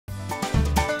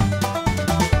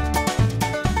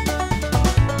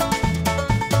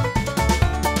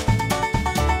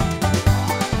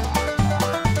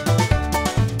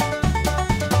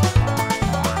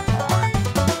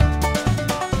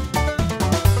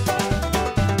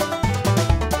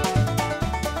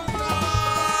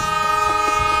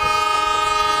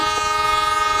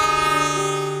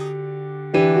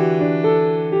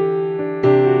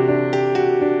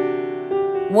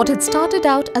What had started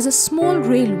out as a small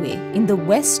railway in the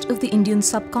west of the Indian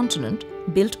subcontinent,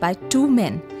 built by two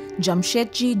men,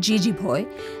 Jamshedji Jijibhoy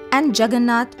and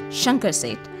Jagannath Shankar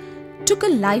Seth, took a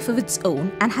life of its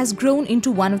own and has grown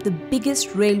into one of the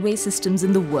biggest railway systems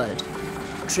in the world.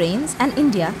 Trains and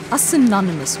India are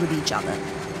synonymous with each other.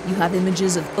 You have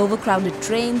images of overcrowded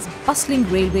trains, bustling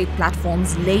railway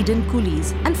platforms, laden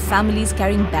coolies, and families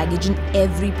carrying baggage in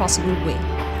every possible way.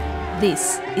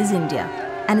 This is India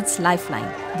and its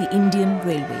lifeline, the Indian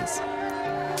Railways.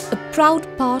 A proud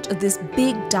part of this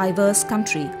big, diverse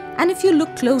country, and if you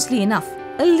look closely enough,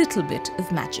 a little bit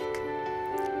of magic.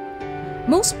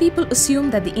 Most people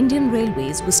assume that the Indian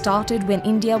Railways were started when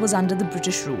India was under the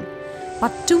British rule.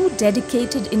 But two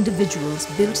dedicated individuals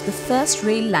built the first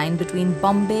rail line between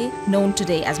Bombay, known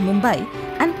today as Mumbai,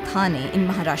 and Thane in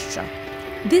Maharashtra.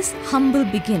 This humble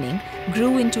beginning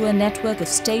grew into a network of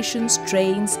stations,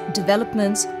 trains,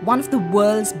 developments, one of the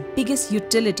world's biggest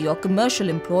utility or commercial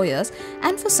employers,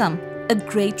 and for some, a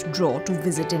great draw to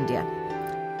visit India.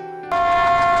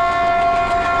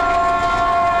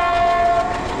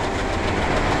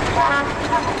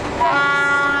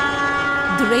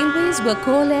 The railways were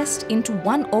coalesced into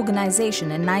one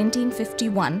organization in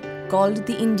 1951 called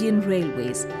the Indian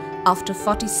Railways, after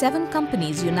 47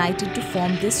 companies united to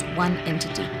form this one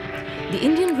entity. The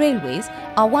Indian Railways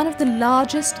are one of the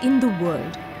largest in the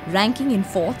world, ranking in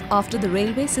fourth after the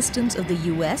railway systems of the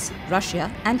US,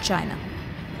 Russia and China.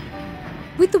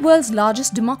 With the world's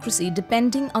largest democracy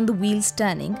depending on the wheels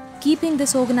turning, keeping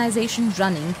this organization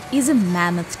running is a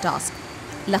mammoth task.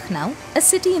 Lucknow, a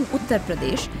city in Uttar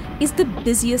Pradesh, is the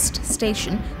busiest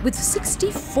station with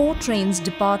 64 trains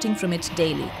departing from it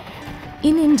daily.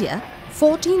 In India,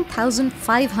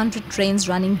 14,500 trains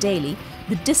running daily,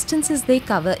 the distances they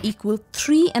cover equal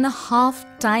 3.5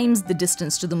 times the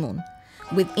distance to the moon.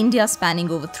 With India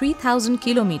spanning over 3,000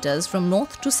 kilometers from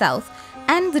north to south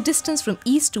and the distance from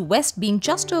east to west being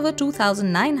just over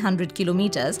 2,900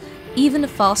 kilometers, even a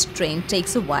fast train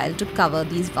takes a while to cover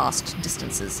these vast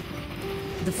distances.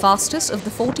 The fastest of the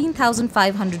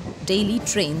 14,500 daily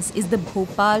trains is the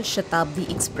Bhopal Shatabdi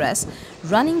Express,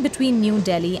 running between New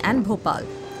Delhi and Bhopal.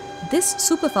 This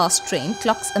superfast train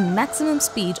clocks a maximum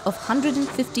speed of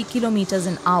 150 kilometers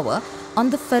an hour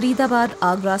on the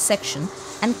Faridabad-Agra section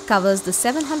and covers the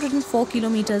 704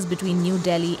 kilometers between New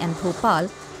Delhi and Bhopal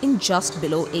in just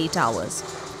below 8 hours.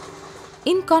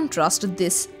 In contrast to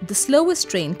this, the slowest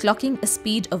train clocking a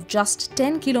speed of just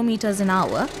 10 kilometers an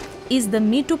hour is the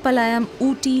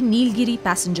Mettupalayam-Ooty Nilgiri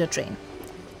passenger train.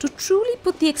 To truly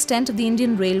put the extent of the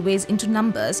Indian Railways into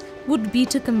numbers would be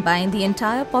to combine the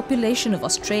entire population of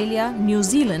Australia, New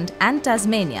Zealand and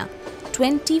Tasmania,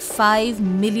 25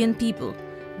 million people,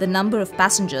 the number of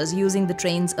passengers using the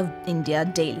trains of India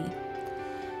daily.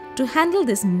 To handle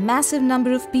this massive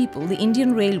number of people, the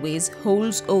Indian Railways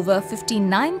holds over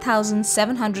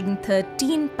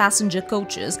 59,713 passenger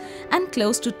coaches and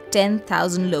close to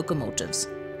 10,000 locomotives.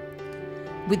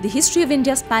 With the history of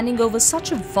India spanning over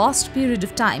such a vast period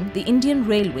of time, the Indian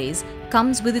Railways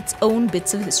comes with its own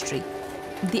bits of history.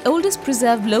 The oldest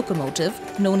preserved locomotive,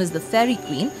 known as the Fairy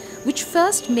Queen, which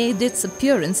first made its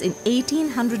appearance in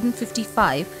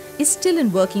 1855, is still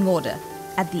in working order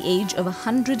at the age of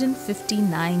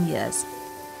 159 years.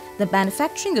 The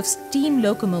manufacturing of steam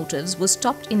locomotives was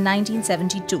stopped in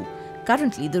 1972.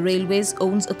 Currently, the Railways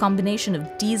owns a combination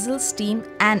of diesel, steam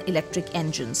and electric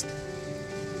engines.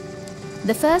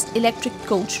 The first electric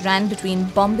coach ran between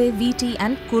Bombay VT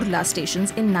and Kurla stations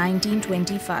in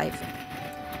 1925.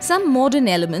 Some modern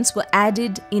elements were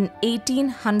added in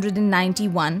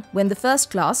 1891 when the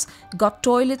first class got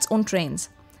toilets on trains,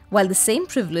 while the same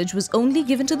privilege was only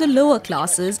given to the lower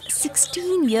classes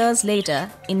 16 years later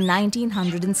in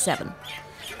 1907.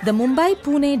 The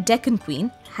Mumbai-Pune Deccan Queen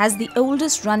has the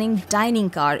oldest running dining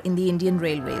car in the Indian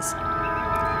Railways.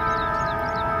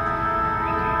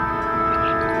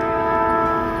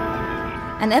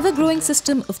 An ever-growing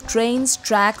system of trains,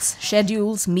 tracks,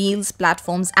 schedules, meals,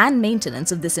 platforms and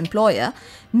maintenance of this employer,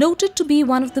 noted to be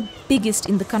one of the biggest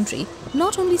in the country,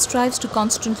 not only strives to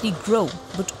constantly grow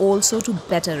but also to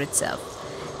better itself.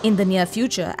 In the near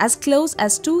future, as close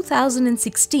as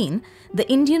 2016,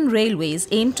 the Indian Railways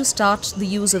aim to start the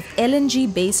use of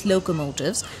LNG-based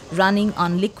locomotives running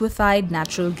on liquefied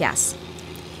natural gas,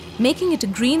 making it a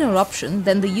greener option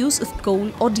than the use of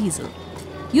coal or diesel.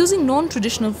 Using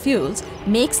non-traditional fuels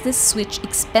makes this switch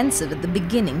expensive at the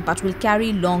beginning but will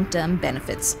carry long-term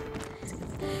benefits.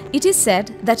 It is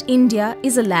said that India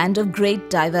is a land of great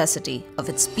diversity of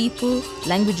its people,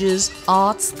 languages,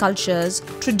 arts, cultures,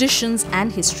 traditions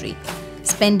and history.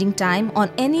 Spending time on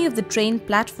any of the train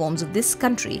platforms of this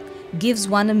country gives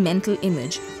one a mental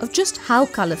image of just how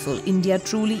colourful India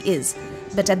truly is.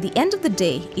 But at the end of the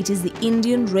day, it is the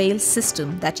Indian rail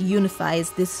system that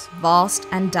unifies this vast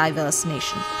and diverse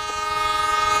nation.